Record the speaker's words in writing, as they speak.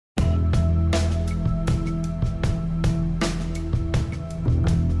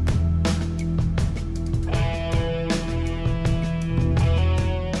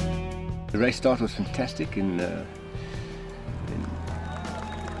race start was fantastic, and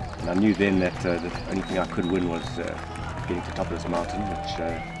I knew then that the only thing I could win was getting to the top of this mountain, which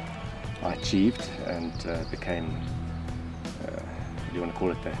I achieved, and became, what do you want to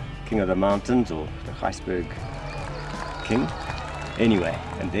call it, the king of the mountains, or the Iceberg king. Anyway,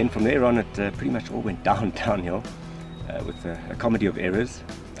 and then from there on it pretty much all went downhill with a comedy of errors,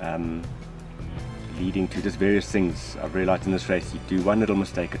 leading to just various things. I've realized in this race, you do one little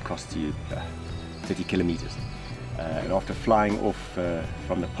mistake, it costs you 30 kilometers. And after flying off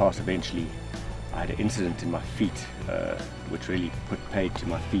from the pass, eventually I had an incident in my feet, which really put paid to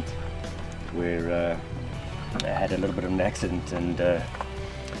my feet, where I had a little bit of an accident, and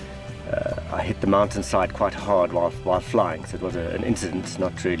I hit the mountainside quite hard while flying. So it was an incident,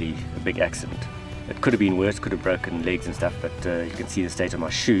 not really a big accident. It could have been worse, could have broken legs and stuff, but you can see the state of my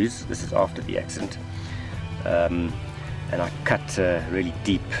shoes. This is after the accident. And I cut really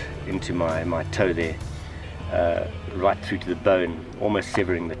deep into my toe there, right through to the bone, almost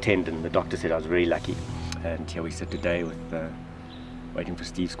severing the tendon. The doctor said I was very lucky. And here we sit today with waiting for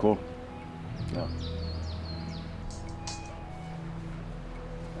Steve's call. Yeah.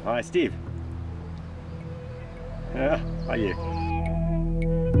 Hi, Steve. Yeah, how are you?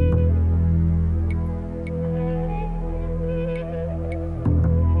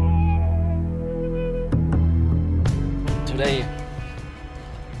 Today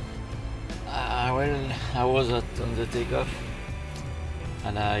I was on the takeoff,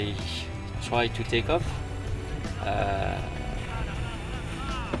 and I tried to take off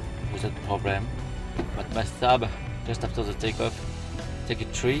without problem, but my stab just after the takeoff take a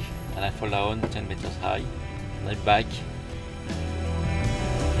tree, and I fall down 10 meters high, and I'm back.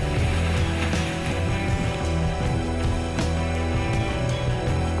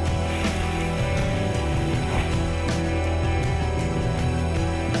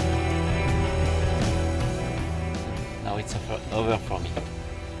 Now it's over for me.